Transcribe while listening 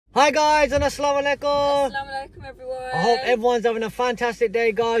Hi guys and Assalamu alaikum. Assalamu alaikum everyone. I hope everyone's having a fantastic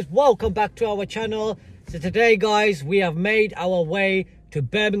day guys. Welcome back to our channel. So today guys, we have made our way to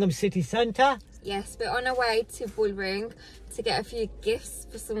Birmingham City Centre. Yes, we're on our way to Bullring to get a few gifts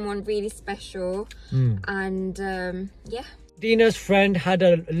for someone really special. And yeah. Dina's friend had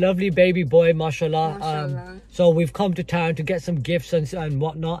a lovely baby boy, mashallah. Mashallah. So we've come to town to get some gifts and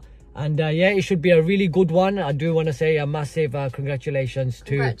whatnot. And yeah, it should be a really good one. I do want to say a massive congratulations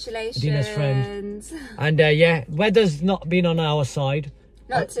to Dina's friend. And yeah, weather's not been on our side.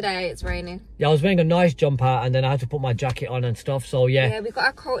 Not today, it's raining. Yeah, I was wearing a nice jumper and then I had to put my jacket on and stuff. So yeah. Yeah, we got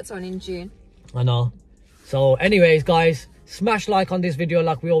our coats on in June. I know. So anyways, guys, smash like on this video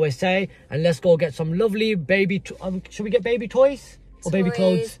like we always say. And let's go get some lovely baby... should we get baby toys? Or baby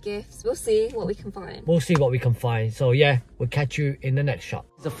clothes? Gifts. We'll see what we can find. We'll see what we can find. So yeah, we'll catch you in the next shop.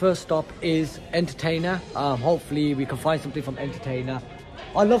 The first stop is Entertainer. Hopefully we can find something from Entertainer.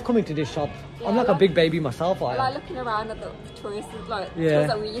 I love coming to this shop. Yeah, I'm like a big baby myself. I like looking around at the toys, like toys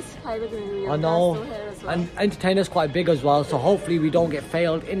that we used to play with when we were younger. I know. Still here as well. And Entertainer's quite big as well. So hopefully we don't get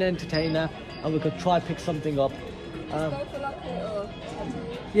failed in Entertainer and we could try pick something up. Let's go for like a little teddy.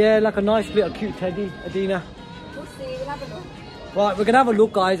 Yeah, like a nice little cute teddy, Adina. We'll see. We'll have a look. Right, we're gonna have a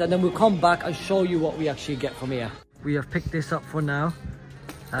look guys and then we'll come back and show you what we actually get from here. We have picked this up for now.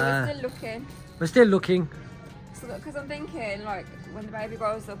 We're still looking. We're still looking. So, because I'm thinking like when the baby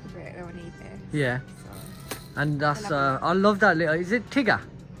grows up a bit, they'll need this. Yeah. So, and that's, I love that little, is it Tigger?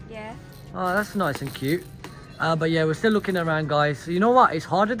 yeah. Oh, that's nice and cute. But yeah, we're still looking around guys. So you know what, it's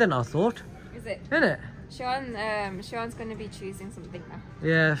harder than I thought. Is it? Isn't it? Sean's going to be choosing something now.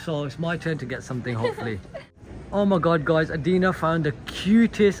 Yeah, so it's my turn to get something hopefully. Oh my god guys, Adina found the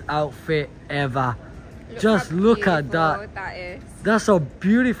cutest outfit ever. Just look at that. That is. That's a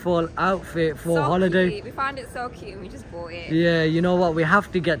beautiful outfit for so holiday. Cute. We found it so cute and we just bought it. Yeah, you know what, we have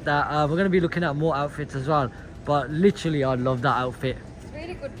to get that. We're going to be looking at more outfits as well. But literally, I love that outfit. It's a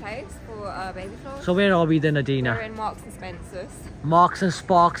really good place for baby clothes. So where are we then, Adina? We're in Marks and Spencer's. Marks and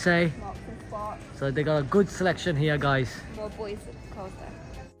Sparks, eh? Marks and Sparks. So they got a good selection here, guys. More boys' clothes there.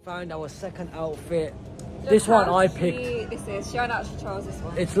 Found our second outfit. Look this one I cute picked. This is. Sean actually chose this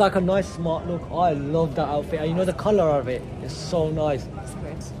one. It's like a nice smart look. I love that outfit. And you know the colour of it is so nice. That's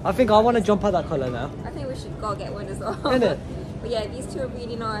good. I think I want to jump at that colour now. I think we should go get one as well. Isn't it? But yeah, these two are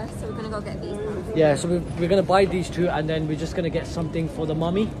really nice. So we're going to go get these ones. Yeah, so we're going to buy these two and then we're just going to get something for the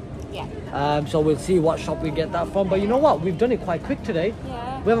mummy. Yeah. So we'll see what shop we get that from. But you know what? We've done it quite quick today. Yeah.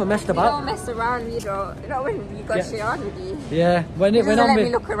 We haven't messed about. You don't mess around, you don't. You know when you got Sean with you. Yeah. When Let me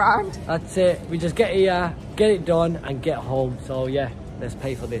look around. That's it. We just get here, get it done and get home. So yeah, let's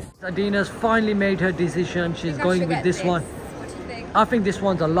pay for this. Adina's finally made her decision. She's going with this one. What do you think? I think this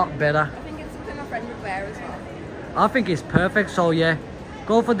one's a lot better. I think it's something my friend would wear as well. I think it's perfect. So yeah,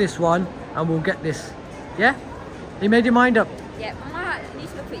 go for this one and we'll get this. Yeah? You made your mind up? Yeah, I might need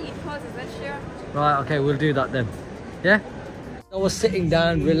to look at each clothes, is that sure? Right, okay, we'll do that then. Yeah? I was sitting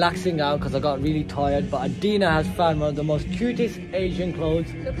down, relaxing out because I got really tired, but Adina has found one of the most cutest Asian clothes.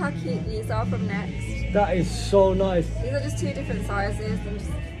 Look how cute these are from Next. That is so nice. These are just two different sizes. I'm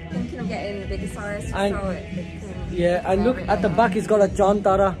just thinking of getting the bigger size. And, so it can yeah, and look at the back, it's got a John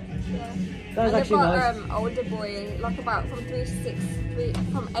Tara. Yeah. That's actually nice. Older boy, like about from 3 to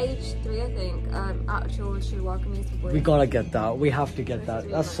 6, from age 3 I think, actual Shilwaka for boys. We gotta get that, we have to get that.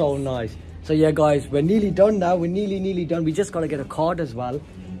 That's so nice. So yeah guys, we're nearly done now, we're nearly done. We just gotta get a card as well.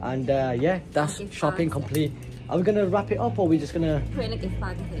 And yeah, that's shopping complete. Are we gonna wrap it up or are we just gonna put in a gift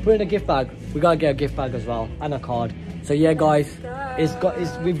bag, I think. Put in a gift bag. We gotta get a gift bag as well and a card. So yeah guys,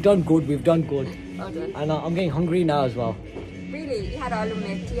 we've done good, Well done. And I'm getting hungry now as well. Really? You had aloo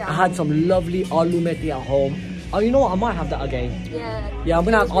methi at I had some lovely aloo methi at home. Oh, you know what, I might have that again. Yeah, I'm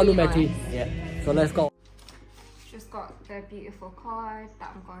gonna have aloo really methi. nice. Yeah, so let's go. Just got the beautiful card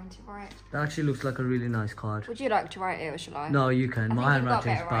that I'm going to write. That actually looks like a really nice card. Would you like to write it or shall I? No, you can. My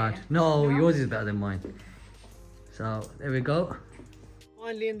handwriting is bad. No, yours is better than mine. So there we go.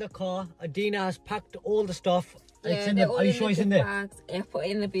 Finally in the car, Adina has packed all the stuff. Yeah, are you sure it's in there? Bags. Yeah, put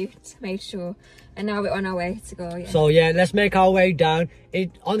it in the boot, made sure. And now we're on our way to go. Yeah. So yeah, let's make our way down.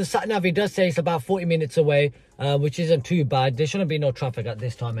 On the sat nav it does say it's about 40 minutes away, which isn't too bad. There shouldn't be no traffic at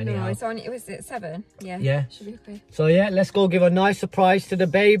this time anyhow. No, it's only, it was at 7. Yeah. Yeah. Should be okay. So yeah, let's go give a nice surprise to the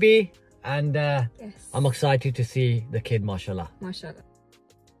baby. And yes. I'm excited to see the kid, mashallah. Mashallah.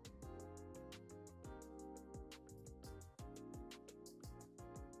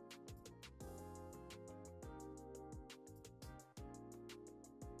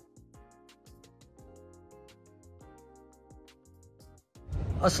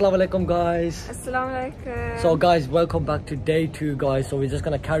 Assalamu alaikum guys. Assalamu alaikum. So guys, welcome back to day 2 guys. So we're just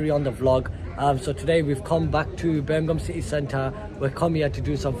gonna carry on the vlog. So today we've come back to Birmingham City Centre. We're come here to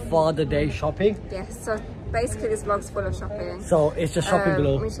do some Father Day shopping. Yes, so basically this vlog's full of shopping. So it's just shopping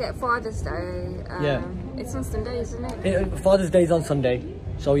below. We should get Father's Day. Yeah. It's on Sunday, isn't it? Father's Day is on Sunday.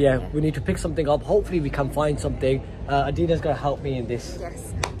 So yeah, we need to pick something up. Hopefully we can find something. Adina's gonna help me in this.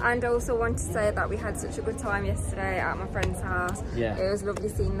 Yes. And also want to say that we had such a good time yesterday at my friend's house. Yeah. It was lovely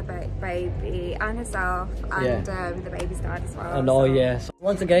seeing the baby and herself and the baby's dad as well. I know, yeah. So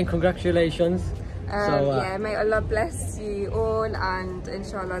once again, congratulations. Yeah, may Allah bless you all, and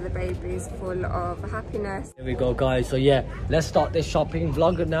inshallah the baby is full of happiness. Here we go guys. So yeah, let's start this shopping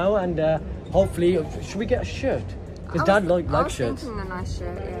vlog now, and hopefully, should we get a shirt? Because Dad likes shirts. I was thinking a nice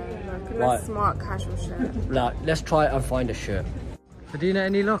shirt, yeah. Like a Right. smart casual shirt. Like, let's try and find a shirt. Adina,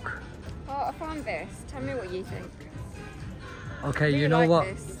 any luck? Oh, I found this. Tell me what you think. Okay, Do you you know like what?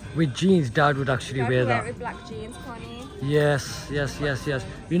 this? With jeans, Dad would actually wear that. With black jeans, Connie. Yes.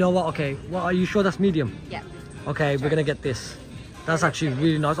 You know what? Okay, well, are you sure that's medium? Yeah. Okay, we're gonna get this. That's actually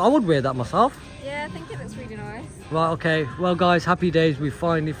really nice. I would wear that myself. Yeah, I think it looks really nice. Right, okay. Well, guys, happy days. We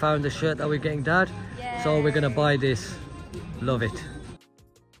finally found the shirt that we're getting, Dad. Yay. So we're gonna buy this. Love it.